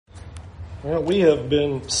Well, we have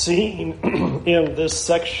been seeing in this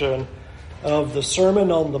section of the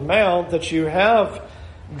Sermon on the Mount that you have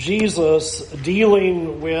Jesus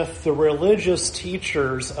dealing with the religious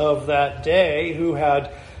teachers of that day who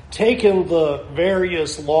had taken the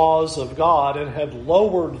various laws of God and had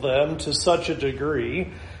lowered them to such a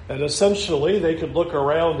degree that essentially they could look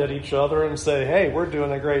around at each other and say, hey, we're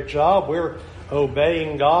doing a great job. We're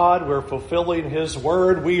obeying God. We're fulfilling His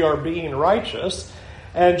word. We are being righteous.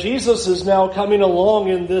 And Jesus is now coming along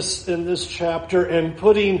in this chapter and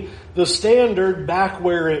putting the standard back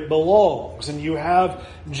where it belongs. And you have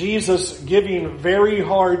Jesus giving very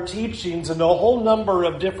hard teachings in a whole number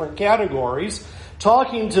of different categories,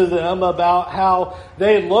 talking to them about how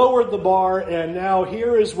they lowered the bar and now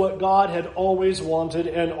here is what God had always wanted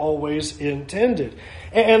and always intended.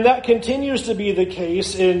 And that continues to be the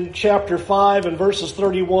case in chapter 5 and verses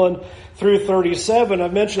 31 through 37.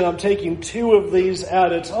 I've mentioned I'm taking two of these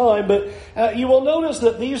at a time, but you will notice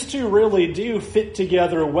that these two really do fit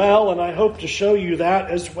together well, and I hope to show you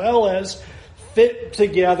that as well as fit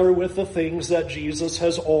together with the things that Jesus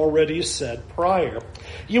has already said prior.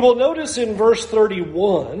 You will notice in verse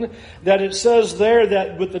 31 that it says there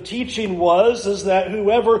that what the teaching is that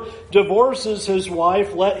whoever divorces his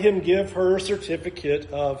wife, let him give her a certificate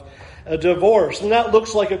of a divorce. And that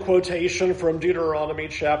looks like a quotation from Deuteronomy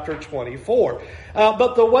chapter 24.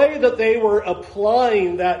 But the way that they were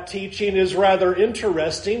applying that teaching is rather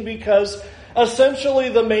interesting because essentially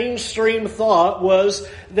the mainstream thought was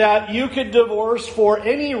that you could divorce for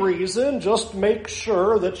any reason, just make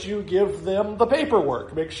sure that you give them the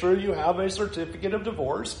paperwork. Make sure you have a certificate of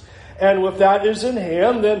divorce. And if that is in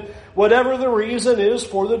hand, then whatever the reason is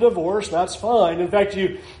for the divorce, that's fine. In fact,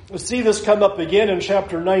 you see this come up again in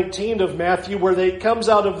chapter 19 of Matthew, where it comes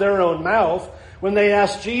out of their own mouth when they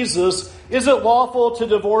ask Jesus, is it lawful to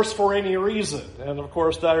divorce for any reason? And of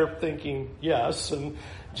course, they're thinking yes. And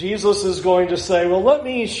Jesus is going to say, well, let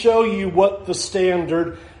me show you what the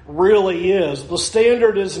standard really is. The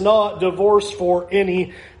standard is not divorce for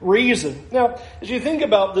any reason. Now, as you think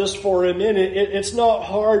about this for a minute, it's not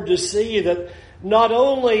hard to see that not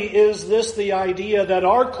only is this the idea that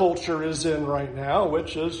our culture is in right now,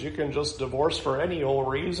 which is you can just divorce for any old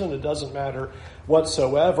reason, it doesn't matter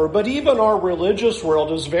whatsoever, but even our religious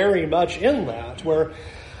world is very much in that, where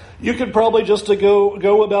you could probably just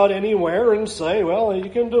go about anywhere and say, well,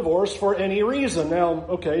 you can divorce for any reason. Now,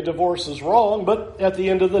 okay, divorce is wrong, but at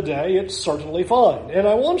the end of the day, it's certainly fine. And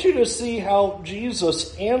I want you to see how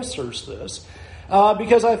Jesus answers this,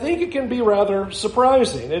 because I think it can be rather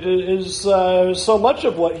surprising. It is so much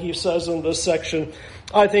of what he says in this section,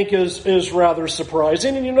 I think, is rather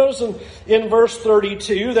surprising. And you notice in verse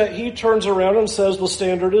 32 that he turns around and says the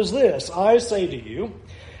standard is this: I say to you,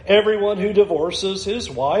 everyone who divorces his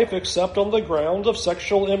wife, except on the ground of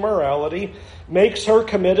sexual immorality, makes her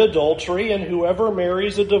commit adultery, and whoever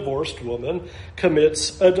marries a divorced woman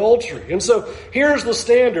commits adultery. And so here's the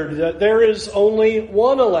standard, that there is only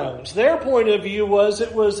one allowance. Their point of view was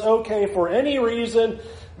it was okay for any reason.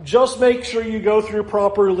 Just make sure you go through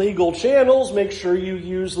proper legal channels, make sure you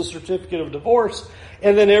use the certificate of divorce,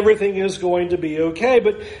 and then everything is going to be okay.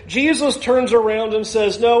 But Jesus turns around and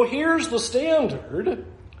says, no, here's the standard.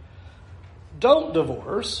 Don't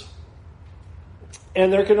divorce,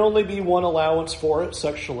 and there can only be one allowance for it: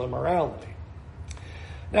 sexual immorality.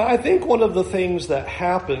 Now, I think one of the things that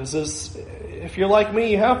happens is, if you're like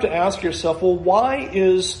me, you have to ask yourself, well, why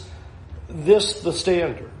is this the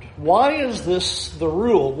standard? Why is this the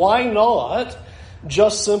rule? Why not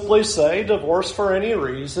just simply say divorce for any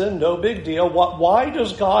reason, no big deal? Why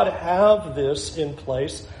does God have this in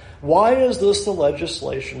place? Why is this the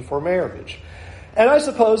legislation for marriage? And I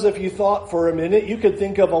suppose if you thought for a minute, you could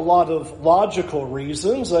think of a lot of logical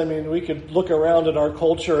reasons. I mean, we could look around at our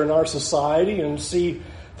culture and our society and see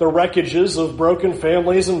the wreckages of broken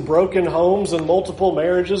families and broken homes and multiple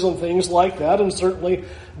marriages and things like that, and certainly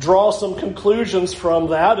draw some conclusions from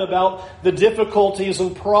that about the difficulties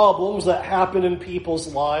and problems that happen in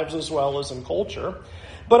people's lives as well as in culture.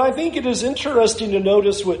 But I think it is interesting to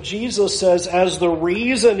notice what Jesus says as the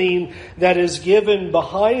reasoning that is given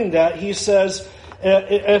behind that. He says,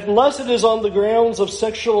 unless it is on the grounds of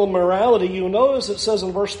sexual immorality, you notice it says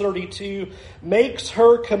in verse 32, makes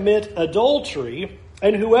her commit adultery,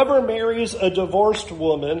 and whoever marries a divorced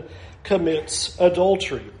woman commits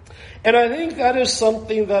adultery. And I think that is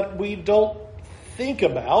something that we don't think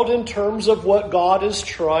about in terms of what God is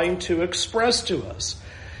trying to express to us.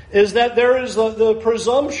 Is that there is the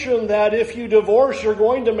presumption that if you divorce, you're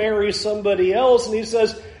going to marry somebody else. And he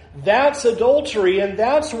says, That's adultery, and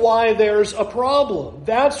that's why there's a problem.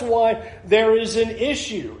 That's why there is an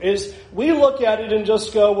issue. Is we look at it and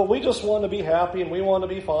just go, well, we just want to be happy and we want to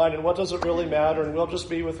be fine, and what does it really matter, and we'll just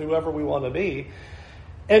be with whoever we want to be.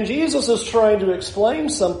 And Jesus is trying to explain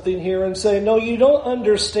something here and say, no, you don't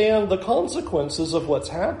understand the consequences of what's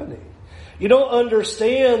happening. You don't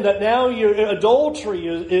understand that now your adultery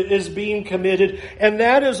is being committed, and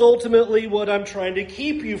that is ultimately what I'm trying to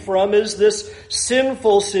keep you from, is this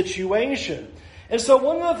sinful situation. And so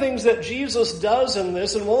one of the things that Jesus does in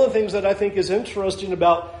this, and one of the things that I think is interesting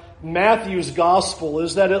about Matthew's gospel,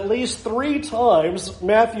 is that at least 3 times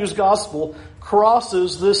Matthew's gospel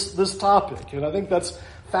crosses this topic. And I think that's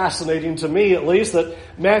fascinating to me, at least, that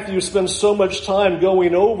Matthew spends so much time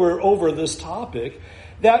going over this topic.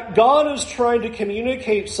 That God is trying to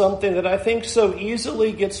communicate something that I think so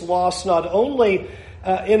easily gets lost, not only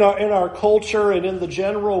in our culture and in the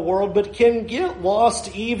general world, but can get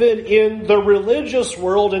lost even in the religious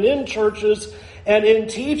world and in churches and in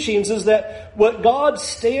teachings, is that what God's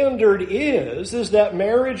standard is that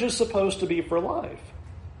marriage is supposed to be for life.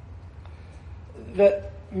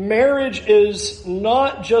 That marriage is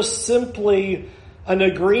not just simply an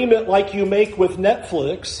agreement like you make with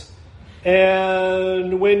Netflix,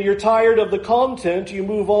 and when you're tired of the content, you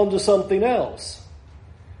move on to something else.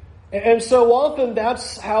 And so often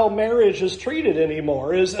that's how marriage is treated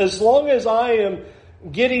anymore, is as long as I am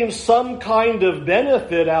getting some kind of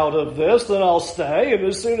benefit out of this, then I'll stay. And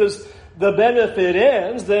as soon as the benefit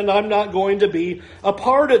ends, then I'm not going to be a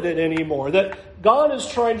part of it anymore. That God is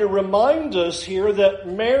trying to remind us here that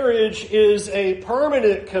marriage is a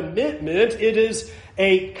permanent commitment. It is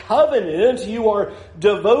a covenant. You are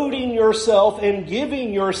devoting yourself and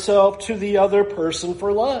giving yourself to the other person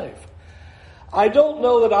for life. I don't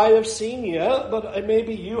know that I have seen yet, but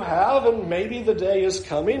maybe you have, and maybe the day is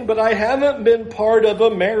coming, but I haven't been part of a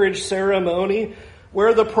marriage ceremony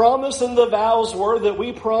where the promise and the vows were that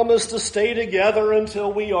we promise to stay together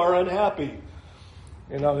until we are unhappy.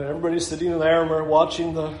 You know, everybody's sitting there and we're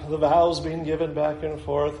watching the vows being given back and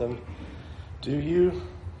forth, and do you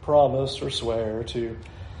promise or swear to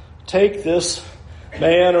take this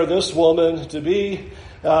man or this woman to be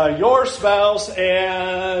your spouse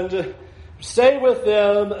and stay with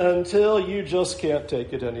them until you just can't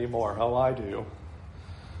take it anymore? Oh, I do.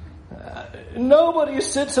 Nobody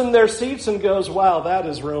sits in their seats and goes, wow, that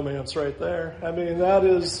is romance right there. I mean, that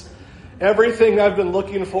is everything I've been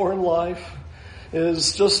looking for in life,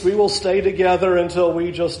 is just we will stay together until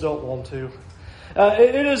we just don't want to.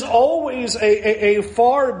 It is always a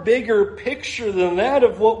far bigger picture than that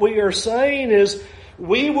of what we are saying is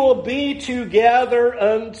we will be together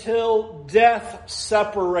until death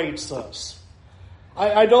separates us.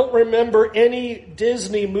 I don't remember any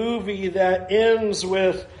Disney movie that ends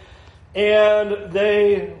with, and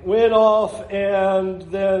they went off and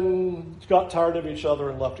then got tired of each other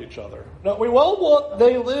and left each other. No,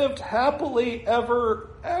 they lived happily ever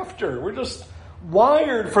after. We're just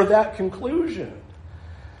wired for that conclusion.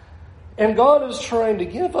 And God is trying to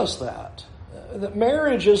give us that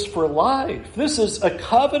marriage is for life. This is a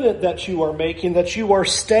covenant that you are making, that you are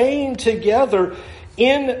staying together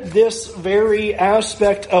in this very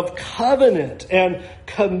aspect of covenant and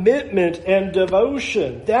commitment and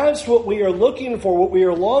devotion. That's what we are looking for, what we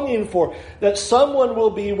are longing for, that someone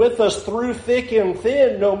will be with us through thick and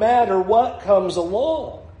thin, no matter what comes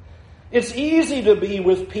along. It's easy to be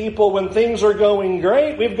with people when things are going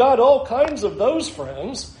great. We've got all kinds of those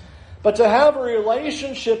friends. But to have a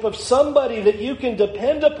relationship of somebody that you can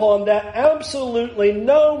depend upon, that absolutely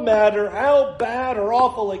no matter how bad or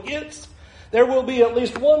awful it gets, there will be at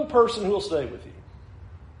least one person who will stay with you.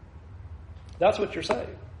 That's what you're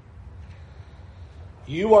saying.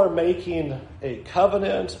 You are making a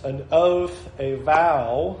covenant, an oath, a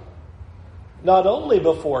vow, not only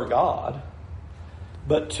before God,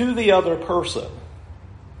 but to the other person,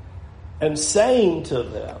 and saying to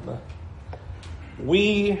them,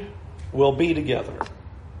 we will be together,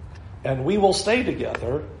 and we will stay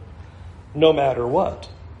together no matter what.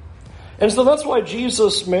 And so that's why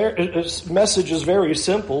Jesus' message is very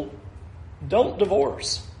simple. Don't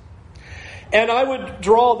divorce. And I would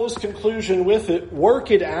draw this conclusion with it,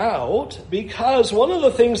 work it out, because one of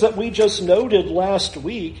the things that we just noted last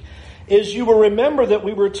week is you will remember that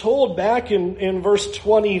we were told back in verse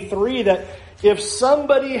 23 that if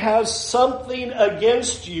somebody has something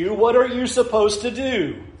against you, what are you supposed to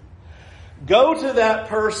do? Go to that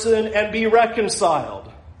person and be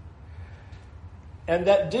reconciled. And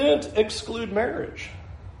that didn't exclude marriage.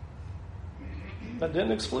 That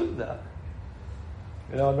didn't exclude that.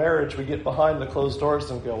 You know, in marriage, we get behind the closed doors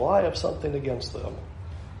and go, well, I have something against them.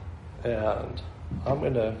 And I'm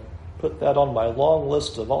going to put that on my long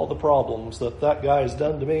list of all the problems that guy has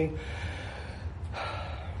done to me.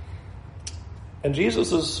 And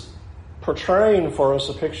Jesus is portraying for us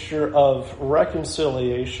a picture of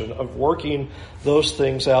reconciliation, of working those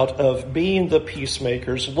things out, of being the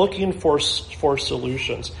peacemakers, looking for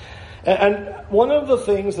solutions. And one of the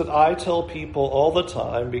things that I tell people all the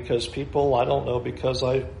time, because people, I don't know, because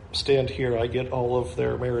I stand here, I get all of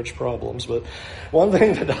their marriage problems, but one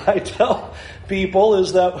thing that I tell people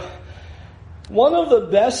is that one of the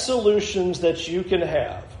best solutions that you can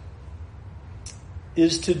have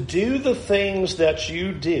is to do the things that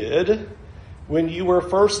you did when you were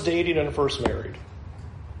first dating and first married.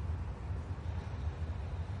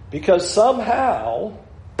 Because somehow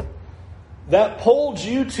that pulled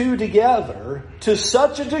you two together to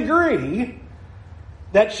such a degree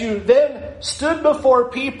that you then stood before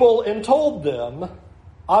people and told them,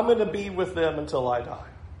 I'm going to be with them until I die.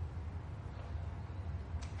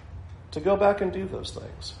 To go back and do those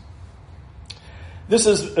things. This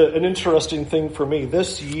is an interesting thing for me.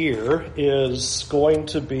 This year is going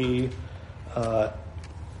to be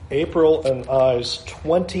April and I's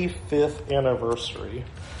 25th anniversary.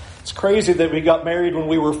 It's crazy that we got married when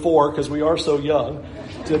we were 4 because we are so young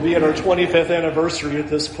to be at our 25th anniversary at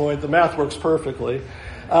this point. The math works perfectly.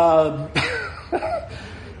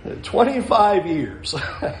 25 years.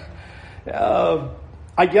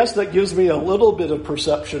 I guess that gives me a little bit of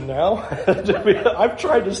perception now. I've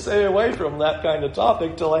tried to stay away from that kind of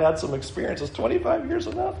topic till I had some experience. Is 25 years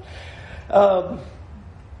enough?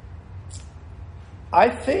 I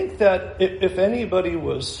think that if anybody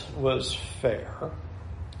was fair,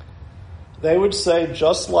 they would say,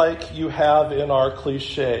 just like you have in our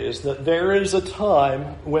cliches, that there is a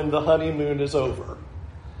time when the honeymoon is over.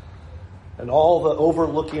 And all the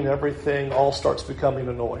overlooking everything all starts becoming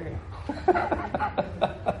annoying.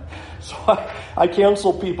 So I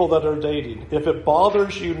counsel people that are dating, if it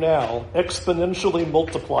bothers you now, exponentially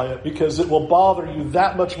multiply it because it will bother you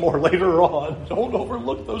that much more later on. Don't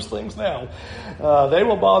overlook those things now. They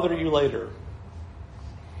will bother you later.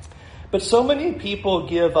 But so many people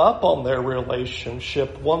give up on their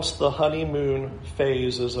relationship once the honeymoon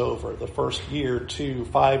phase is over, the first year, 2,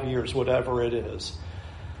 5 years, whatever it is.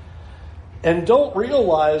 And don't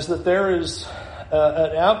realize that there is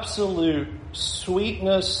an absolute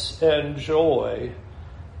sweetness and joy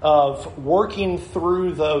of working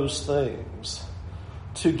through those things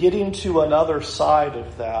to getting to another side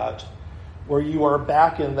of that where you are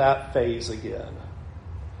back in that phase again.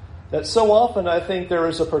 That so often I think there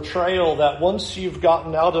is a portrayal that once you've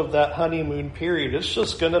gotten out of that honeymoon period, it's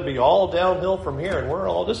just going to be all downhill from here,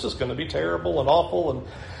 and this is going to be terrible and awful, and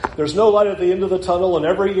there's no light at the end of the tunnel, and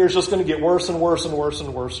every year is just going to get worse and worse and worse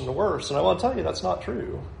and worse and worse. And I want to tell you, that's not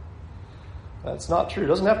true. That's not true. It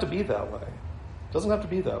doesn't have to be that way. It doesn't have to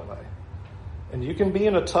be that way. And you can be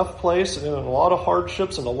in a tough place and in a lot of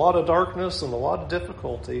hardships and a lot of darkness and a lot of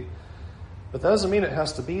difficulty, but that doesn't mean it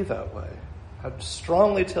has to be that way. I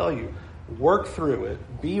strongly tell you, work through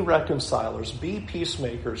it, be reconcilers, be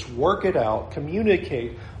peacemakers, work it out,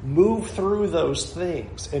 communicate, move through those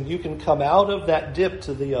things, and you can come out of that dip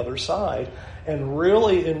to the other side and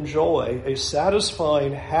really enjoy a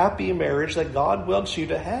satisfying, happy marriage that God wants you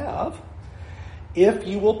to have if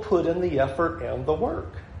you will put in the effort and the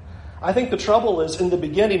work. I think the trouble is, in the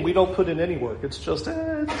beginning, we don't put in any work. It's just,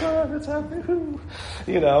 it's done, it's happening,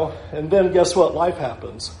 and then guess what? Life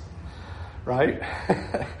happens. Right?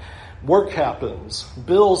 Work happens,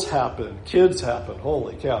 bills happen, kids happen.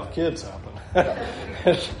 Holy cow, kids happen.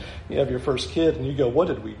 You have your first kid and you go, what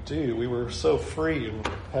did we do? We were so free and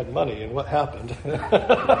had money, and what happened?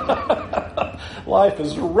 Life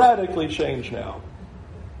has radically changed now.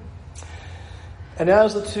 And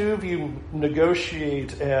as the two of you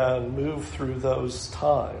negotiate and move through those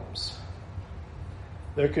times,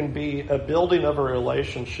 there can be a building of a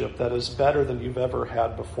relationship that is better than you've ever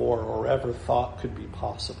had before or ever thought could be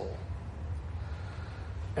possible.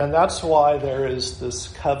 And that's why there is this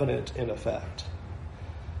covenant in effect,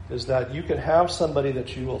 is that you can have somebody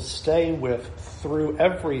that you will stay with through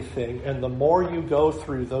everything, and the more you go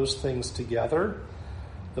through those things together,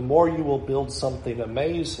 the more you will build something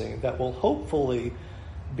amazing that will hopefully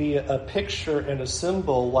be a picture and a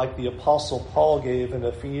symbol like the Apostle Paul gave in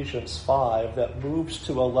Ephesians 5 that moves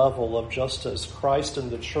to a level of just as Christ and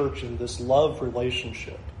the church in this love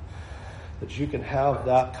relationship, that you can have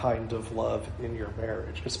that kind of love in your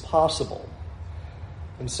marriage. It's possible.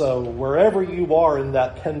 And so wherever you are in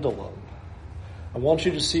that pendulum, I want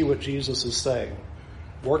you to see what Jesus is saying.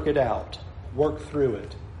 Work it out. Work through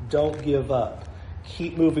it. Don't give up.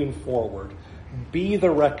 Keep moving forward. Be the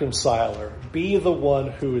reconciler. Be the one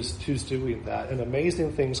who's doing that. And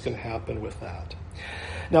amazing things can happen with that.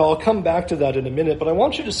 Now, I'll come back to that in a minute, but I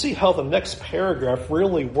want you to see how the next paragraph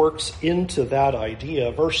really works into that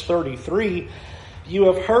idea. Verse 33, you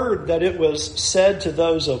have heard that it was said to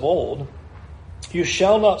those of old, you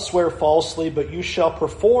shall not swear falsely, but you shall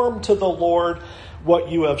perform to the Lord what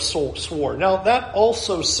you have swore. Now, that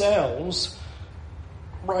also sounds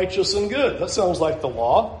righteous and good. That sounds like the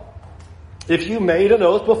law. If you made an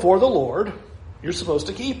oath before the Lord, you're supposed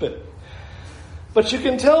to keep it. But you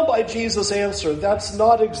can tell by Jesus' answer that's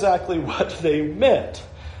not exactly what they meant.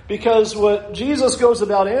 Because what Jesus goes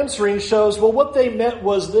about answering shows, well, what they meant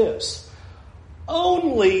was this.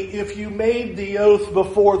 Only if you made the oath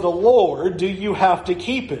before the Lord do you have to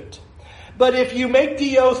keep it. But if you make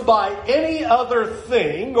the oath by any other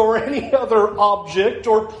thing or any other object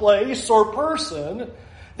or place or person,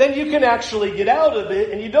 then you can actually get out of it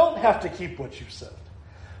and you don't have to keep what you said.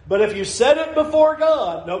 But if you said it before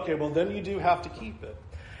God, okay, well then you do have to keep it.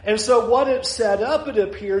 And so what it set up, it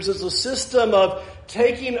appears, is a system of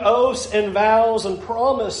taking oaths and vows and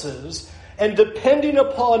promises, and depending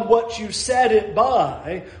upon what you said it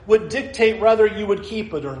by, would dictate whether you would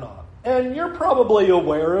keep it or not. And you're probably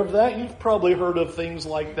aware of that. You've probably heard of things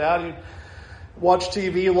like that. You watch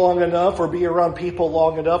TV long enough or be around people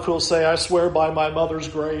long enough who'll say, I swear by my mother's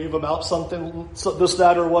grave about something, this,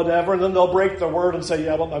 that, or whatever. And then they'll break their word and say,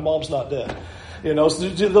 yeah, but my mom's not dead. You know, so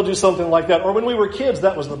they'll do something like that. Or when we were kids,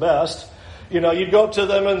 that was the best. You know, you'd go up to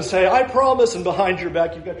them and say, I promise, and behind your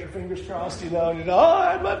back you've got your fingers crossed, oh,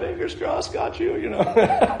 I had my fingers crossed, got you,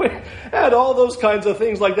 We had all those kinds of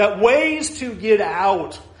things like that. Ways to get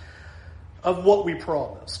out of what we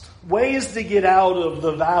promised. Ways to get out of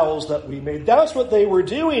the vows that we made. That's what they were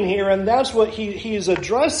doing here, and that's what he's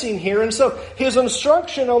addressing here. And so his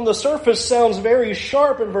instruction on the surface sounds very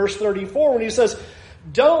sharp in verse 34 when he says,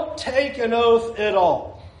 don't take an oath at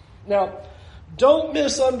all. Now, don't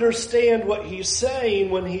misunderstand what he's saying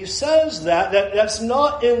when he says that. That's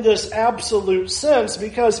not in this absolute sense,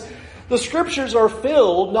 because the scriptures are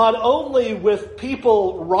filled not only with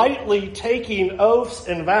people rightly taking oaths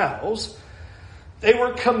and vows. They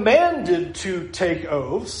were commanded to take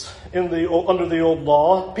oaths under the old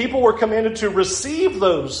law. People were commanded to receive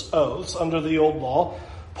those oaths under the old law.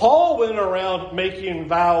 Paul went around making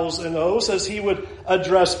vows and oaths as he would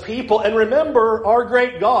address people. And remember, our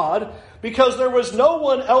great God, because there was no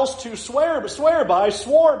one else to swear by,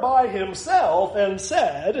 swore by himself and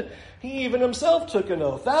said, he even himself took an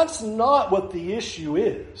oath. That's not what the issue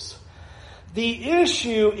is. The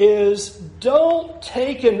issue is, don't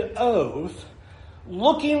take an oath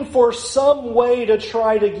looking for some way to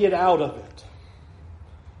try to get out of it.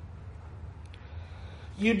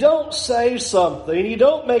 You don't say something, you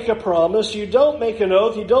don't make a promise, you don't make an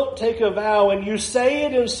oath, you don't take a vow, and you say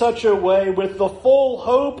it in such a way with the full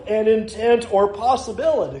hope and intent or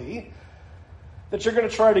possibility that you're going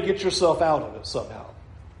to try to get yourself out of it somehow.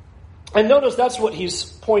 And notice that's what he's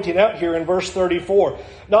pointing out here in verse 34.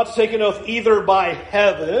 Not to take an oath either by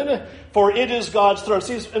heaven, for it is God's throne.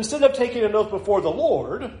 See, instead of taking an oath before the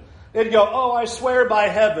Lord, they'd go, oh, I swear by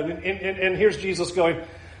heaven. And here's Jesus going,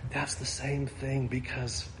 that's the same thing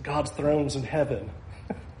because God's throne's in heaven.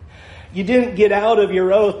 You didn't get out of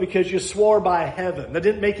your oath because you swore by heaven. That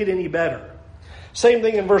didn't make it any better. Same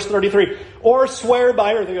thing in verse 33. Or swear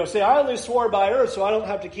by earth. They go, say, I only swore by earth, so I don't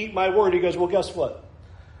have to keep my word. He goes, well, guess what?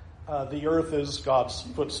 The earth is God's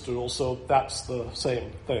footstool, so that's the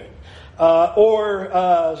same thing.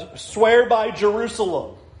 Or swear by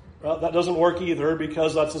Jerusalem. Well, that doesn't work either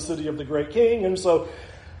because that's the city of the great king, and so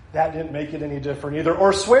that didn't make it any different either.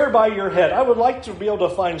 Or swear by your head. I would like to be able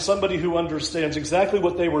to find somebody who understands exactly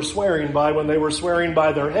what they were swearing by when they were swearing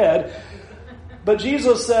by their head. But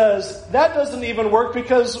Jesus says, that doesn't even work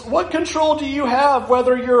because what control do you have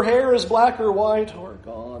whether your hair is black or white or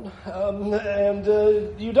gone?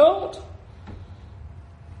 You don't.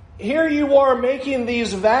 Here you are making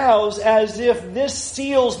these vows as if this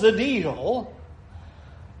seals the deal.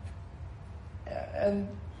 And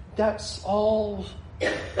that's all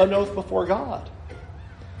an oath before God.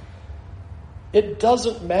 It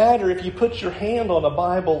doesn't matter if you put your hand on a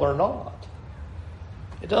Bible or not.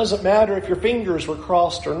 It doesn't matter if your fingers were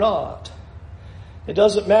crossed or not. It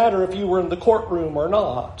doesn't matter if you were in the courtroom or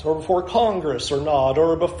not, or before Congress or not,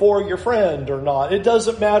 or before your friend or not. It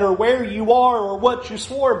doesn't matter where you are or what you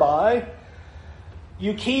swore by.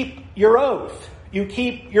 You keep your oath. You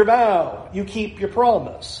keep your vow. You keep your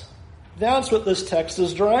promise. That's what this text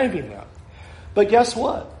is driving at. But guess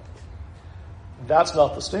what? That's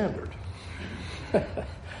not the standard.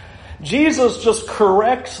 Jesus just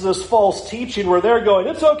corrects this false teaching where they're going,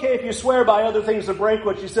 it's okay if you swear by other things to break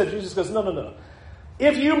what you said. Jesus goes, no.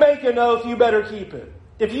 If you make an oath, you better keep it.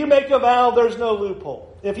 If you make a vow, there's no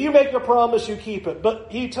loophole. If you make a promise, you keep it. But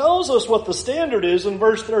he tells us what the standard is in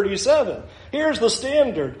verse 37. Here's the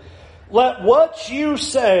standard. Let what you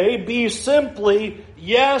say be simply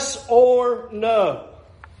yes or no.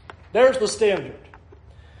 There's the standard.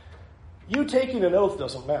 You taking an oath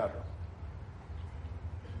doesn't matter.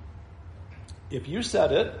 If you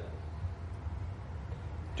said it,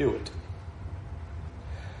 do it.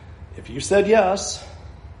 If you said yes,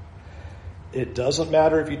 it doesn't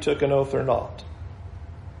matter if you took an oath or not.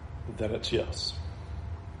 Then it's yes.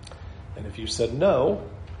 And if you said no,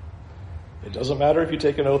 it doesn't matter if you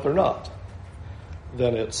take an oath or not.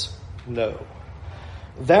 Then it's no.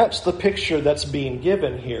 That's the picture that's being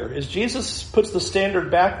given here. Is Jesus puts the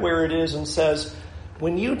standard back where it is and says,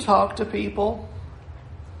 when you talk to people,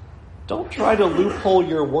 don't try to loophole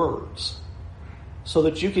your words so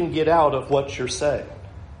that you can get out of what you're saying.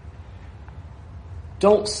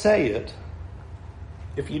 Don't say it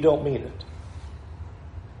if you don't mean it.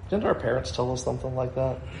 Didn't our parents tell us something like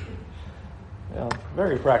that? Yeah,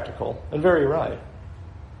 very practical and very right.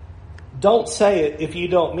 Don't say it if you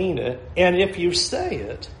don't mean it. And if you say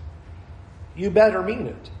it, you better mean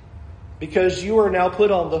it. Because you are now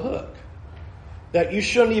put on the hook. That you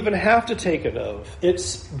shouldn't even have to take an oath.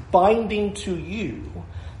 It's binding to you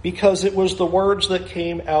because it was the words that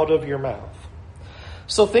came out of your mouth.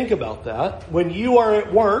 So think about that. When you are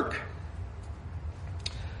at work,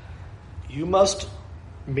 you must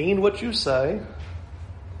mean what you say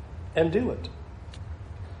and do it.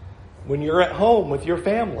 When you're at home with your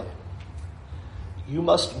family, you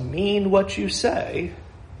must mean what you say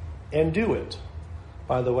and do it.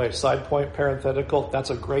 By the way, side point parenthetical, that's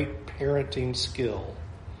a great parenting skill.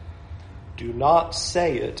 Do not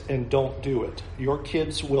say it and don't do it. Your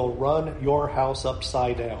kids will run your house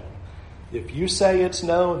upside down. If you say it's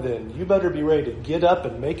no, then you better be ready to get up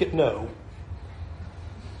and make it no.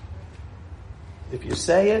 If you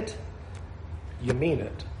say it, you mean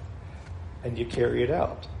it, and you carry it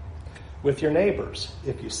out. With your neighbors,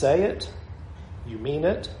 if you say it, you mean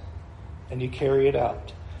it, and you carry it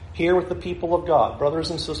out. Here with the people of God,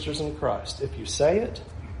 brothers and sisters in Christ, if you say it,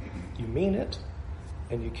 you mean it,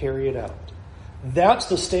 and you carry it out. That's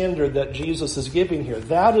the standard that Jesus is giving here.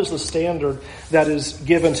 That is the standard that is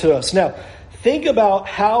given to us. Now, think about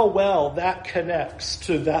how well that connects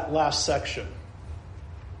to that last section.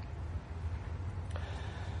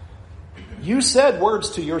 You said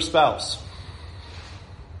words to your spouse.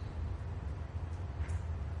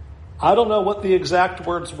 I don't know what the exact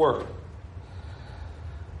words were.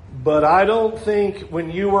 But I don't think when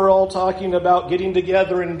you were all talking about getting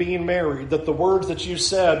together and being married that the words that you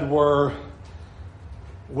said were,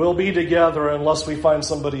 we'll be together unless we find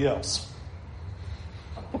somebody else.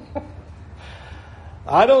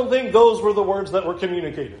 I don't think those were the words that were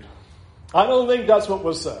communicated. I don't think that's what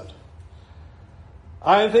was said.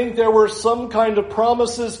 I think there were some kind of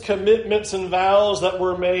promises, commitments, and vows that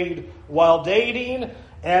were made while dating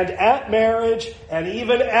and at marriage, and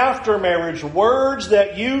even after marriage, words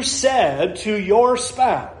that you said to your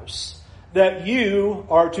spouse that you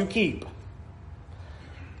are to keep.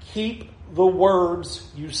 Keep the words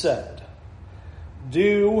you said.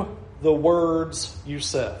 Do the words you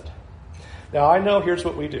said. Now, I know here's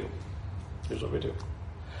what we do. Here's what we do.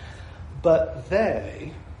 But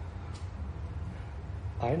I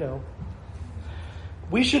know.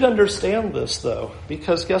 We should understand this, though,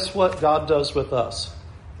 because guess what God does with us?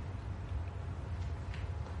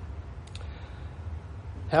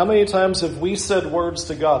 How many times have we said words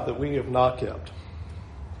to God that we have not kept?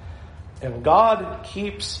 And God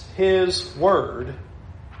keeps His word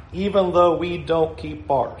even though we don't keep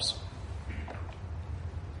ours.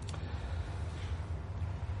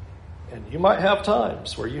 And you might have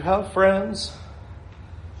times where you have friends,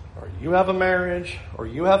 or you have a marriage, or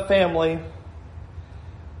you have family,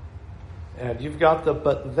 and you've got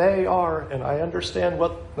but they are, and I understand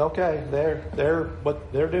they're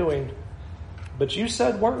what they're doing. But you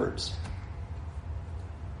said words.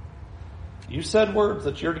 You said words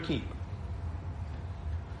that you're to keep.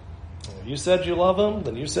 And if you said you love them,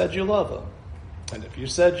 then you said you love them. And if you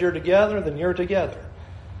said you're together, then you're together.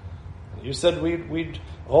 And you said we'd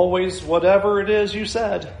always, whatever it is you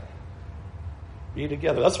said, be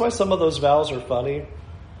together. That's why some of those vows are funny.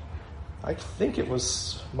 I think it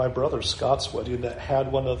was my brother Scott's wedding that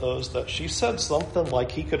had one of those that she said something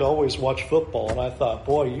like he could always watch football. And I thought,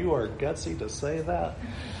 boy, you are gutsy to say that.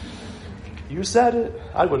 You said it.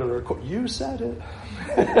 I would have recorded. You said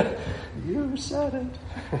it. You said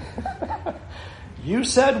it. You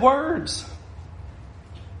said words.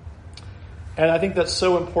 And I think that's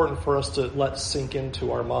so important for us to let sink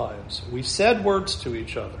into our minds. We said words to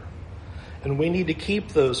each other. And we need to keep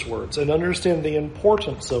those words and understand the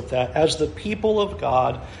importance of that. As the people of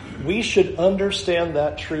God, we should understand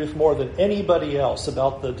that truth more than anybody else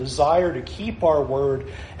about the desire to keep our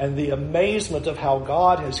word and the amazement of how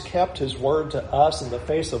God has kept his word to us in the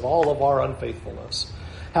face of all of our unfaithfulness.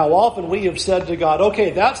 How often we have said to God,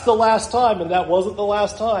 okay, that's the last time, and that wasn't the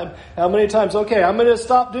last time. How many times, okay, I'm going to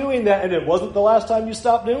stop doing that, and it wasn't the last time you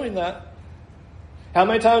stopped doing that. How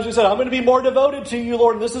many times we said, I'm going to be more devoted to you,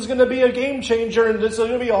 Lord, and this is going to be a game changer, and this is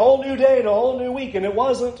going to be a whole new day and a whole new week, and it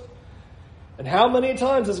wasn't. And how many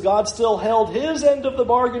times has God still held his end of the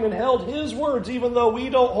bargain and held his words, even though we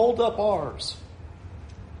don't hold up ours?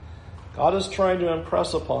 God is trying to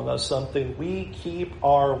impress upon us something. We keep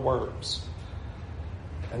our words.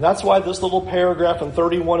 And that's why this little paragraph in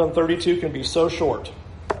 31 and 32 can be so short.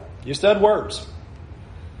 You said words.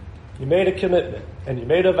 You made a commitment, and you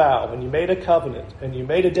made a vow, and you made a covenant, and you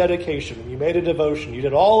made a dedication, and you made a devotion. You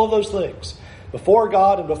did all of those things before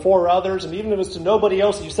God and before others, and even if it's to nobody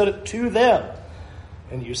else, you said it to them.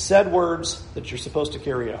 And you said words that you're supposed to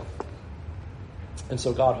carry out. And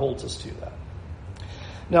so God holds us to that.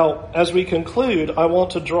 Now, as we conclude, I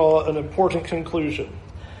want to draw an important conclusion.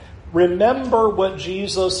 Remember what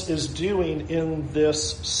Jesus is doing in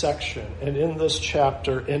this section, and in this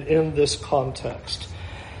chapter, and in this context.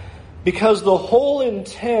 Because the whole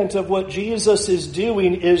intent of what Jesus is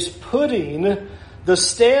doing is putting the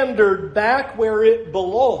standard back where it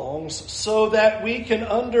belongs so that we can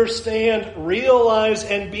understand, realize,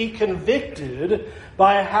 and be convicted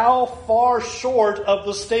by how far short of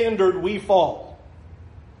the standard we fall.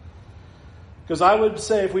 Because I would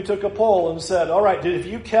say if we took a poll and said, all right, if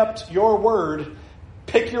you kept your word,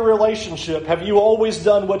 pick your relationship, have you always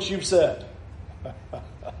done what you've said?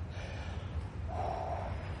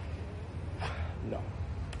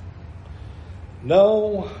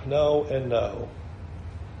 No, no, and no.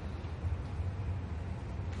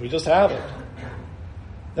 We just haven't.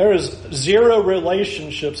 There is zero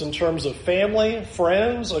relationships in terms of family,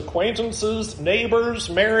 friends, acquaintances, neighbors,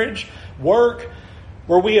 marriage, work,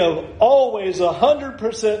 where we have always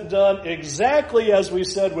 100% done exactly as we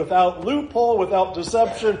said, without loophole, without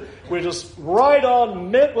deception. We just right on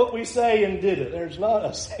meant what we say and did it. There's not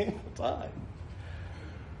a single time.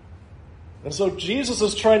 And so Jesus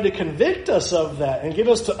is trying to convict us of that and get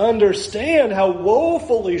us to understand how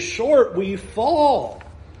woefully short we fall.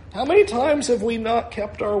 How many times have we not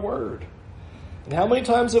kept our word? And how many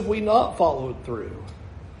times have we not followed through?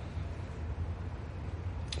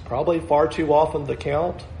 Probably far too often to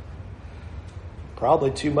count. Probably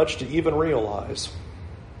too much to even realize.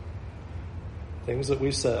 Things that we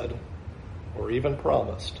said or even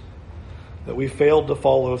promised that we failed to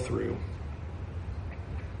follow through.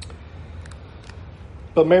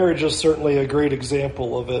 But marriage is certainly a great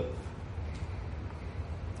example of it.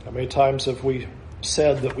 How many times have we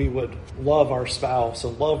said that we would love our spouse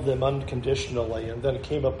and love them unconditionally, and then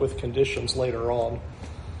came up with conditions later on?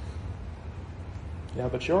 Yeah,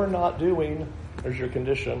 but you're not doing, there's your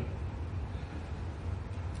condition.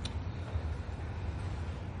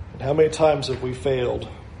 And how many times have we failed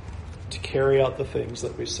to carry out the things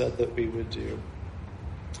that we said that we would do?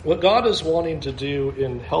 What God is wanting to do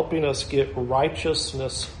in helping us get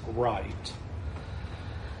righteousness right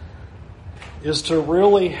is to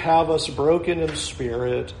really have us broken in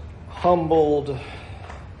spirit, humbled,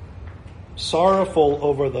 sorrowful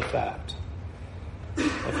over the fact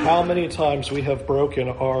of how many times we have broken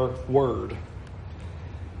our word.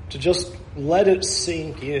 To just let it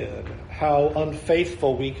sink in how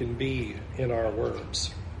unfaithful we can be in our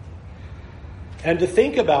words. And to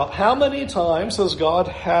think about how many times has God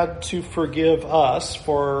had to forgive us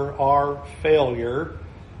for our failure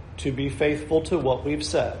to be faithful to what we've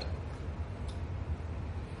said.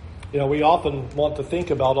 You know, we often want to think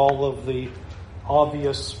about all of the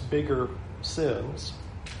obvious bigger sins.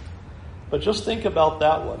 But just think about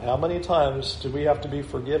that one. How many times do we have to be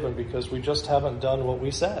forgiven because we just haven't done what we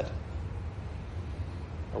said?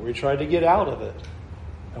 Or we tried to get out of it,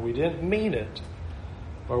 and we didn't mean it.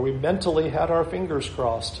 Or we mentally had our fingers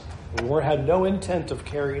crossed. We had no intent of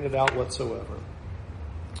carrying it out whatsoever.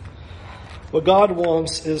 What God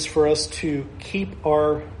wants is for us to keep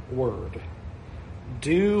our word.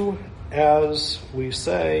 Do as we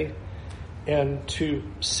say, and to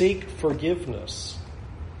seek forgiveness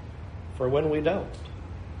for when we don't.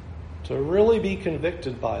 To really be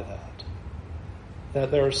convicted by that.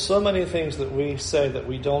 That there are so many things that we say that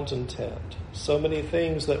we don't intend. So many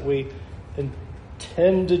things that we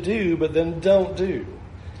intend to do, but then don't do.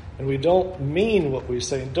 and we don't mean what we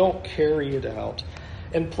say and don't carry it out.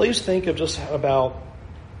 And please think of just about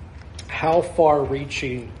how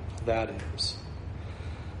far-reaching that is.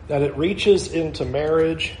 That it reaches into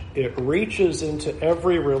marriage, it reaches into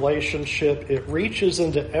every relationship, it reaches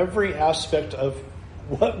into every aspect of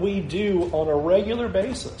what we do on a regular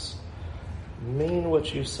basis. Mean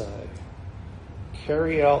what you say.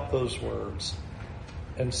 Carry out those words.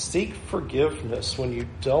 And seek forgiveness when you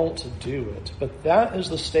don't do it. But that is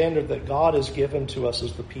the standard that God has given to us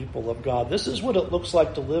as the people of God. This is what it looks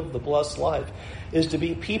like to live the blessed life, is to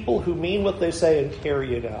be people who mean what they say and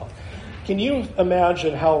carry it out. Can you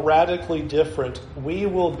imagine how radically different we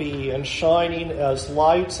will be in shining as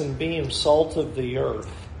lights and being salt of the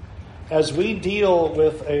earth as we deal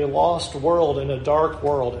with a lost world and a dark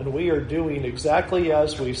world, and we are doing exactly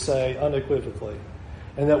as we say unequivocally,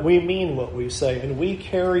 and that we mean what we say, and we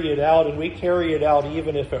carry it out, and we carry it out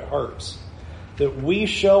even if it hurts. That we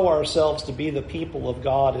show ourselves to be the people of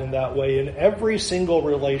God in that way. In every single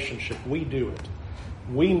relationship, we do it.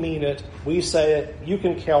 We mean it. We say it. You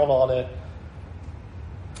can count on it.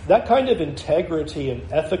 That kind of integrity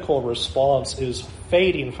and ethical response is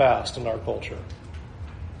fading fast in our culture.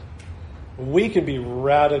 We can be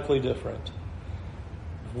radically different.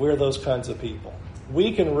 We're those kinds of people.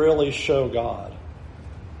 We can really show God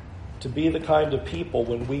to be the kind of people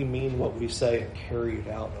when we mean what we say and carry it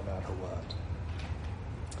out no matter what.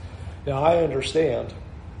 Now, I understand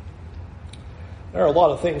there are a lot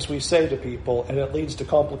of things we say to people, and it leads to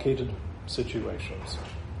complicated situations.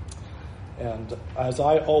 And as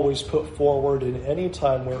I always put forward, in any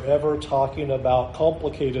time we're ever talking about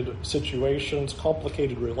complicated situations,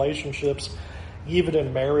 complicated relationships, even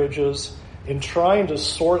in marriages, in trying to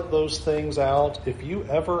sort those things out, if you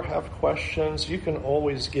ever have questions, you can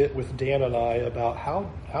always get with Dan and I about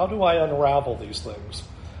how do I unravel these things.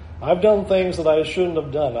 I've done things that I shouldn't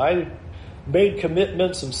have done. I made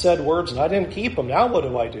commitments and said words and I didn't keep them. Now what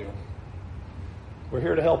do I do? We're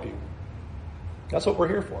here to help you. That's what we're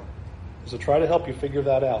here for, is to try to help you figure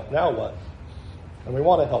that out. Now what? And we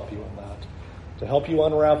want to help you in that, to help you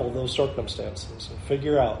unravel those circumstances and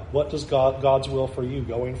figure out what does God's will for you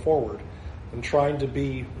going forward, and trying to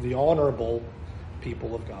be the honorable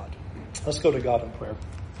people of God. Let's go to God in prayer.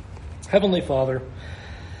 Heavenly Father,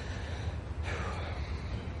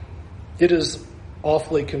 it is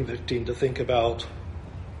awfully convicting to think about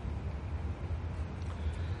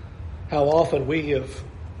how often we have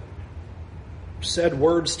said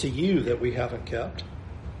words to you that we haven't kept.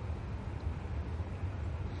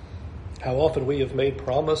 How often we have made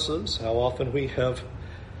promises. How often we have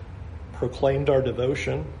proclaimed our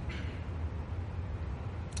devotion.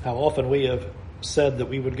 How often we have said that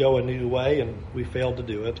we would go a new way and we failed to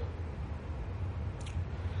do it.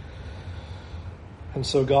 And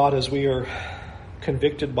so, God, as we are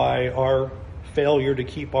convicted by our failure to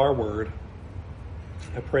keep our word,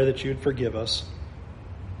 I pray that you'd forgive us.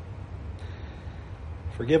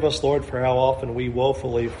 Forgive us, Lord, for how often we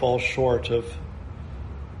woefully fall short of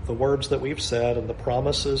the words that we've said and the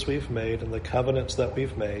promises we've made and the covenants that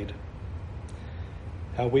we've made.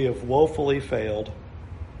 How we have woefully failed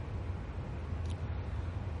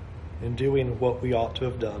in doing what we ought to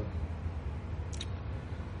have done.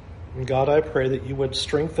 And God, I pray that you would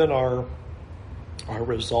strengthen our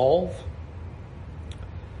resolve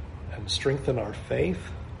and strengthen our faith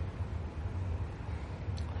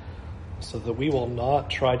so that we will not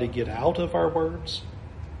try to get out of our words,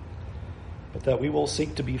 but that we will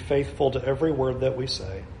seek to be faithful to every word that we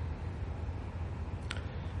say.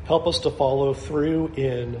 Help us to follow through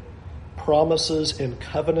in promises and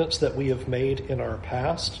covenants that we have made in our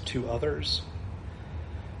past to others,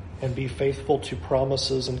 and be faithful to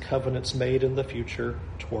promises and covenants made in the future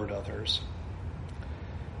toward others.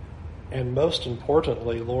 And most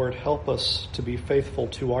importantly, Lord, help us to be faithful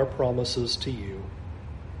to our promises to you.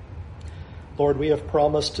 Lord, we have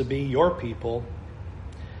promised to be your people.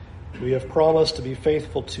 We have promised to be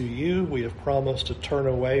faithful to you. We have promised to turn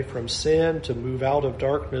away from sin, to move out of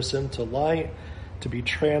darkness into light, to be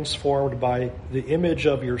transformed by the image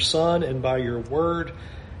of your Son and by your word.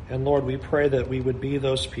 And Lord, we pray that we would be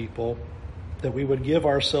those people, that we would give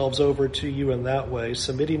ourselves over to you in that way,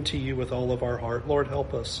 submitting to you with all of our heart. Lord,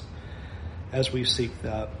 help us as we seek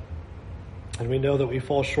that. And we know that we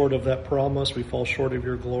fall short of that promise. We fall short of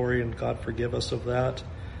your glory, and God, forgive us of that.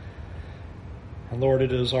 And Lord,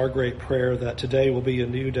 it is our great prayer that today will be a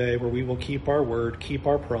new day where we will keep our word, keep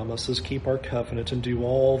our promises, keep our covenant, and do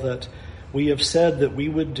all that we have said that we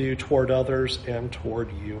would do toward others and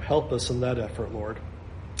toward you. Help us in that effort, Lord,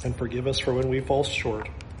 and forgive us for when we fall short.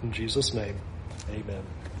 In Jesus' name, amen.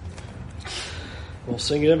 We'll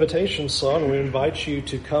sing an invitation song. We invite you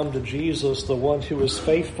to come to Jesus, the one who is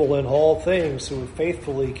faithful in all things, who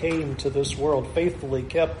faithfully came to this world, faithfully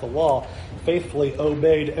kept the law, faithfully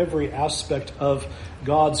obeyed every aspect of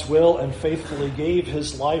God's will, and faithfully gave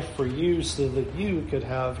his life for you so that you could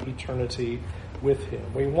have eternity with him.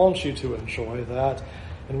 We want you to enjoy that.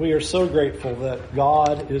 And we are so grateful that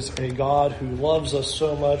God is a God who loves us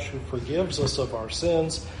so much, who forgives us of our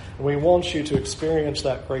sins. And we want you to experience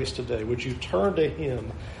that grace today. Would you turn to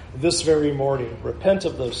him this very morning, repent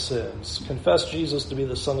of those sins, confess Jesus to be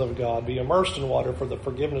the Son of God, be immersed in water for the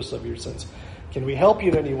forgiveness of your sins. Can we help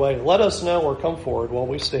you in any way? Let us know or come forward while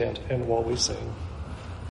we stand and while we sing.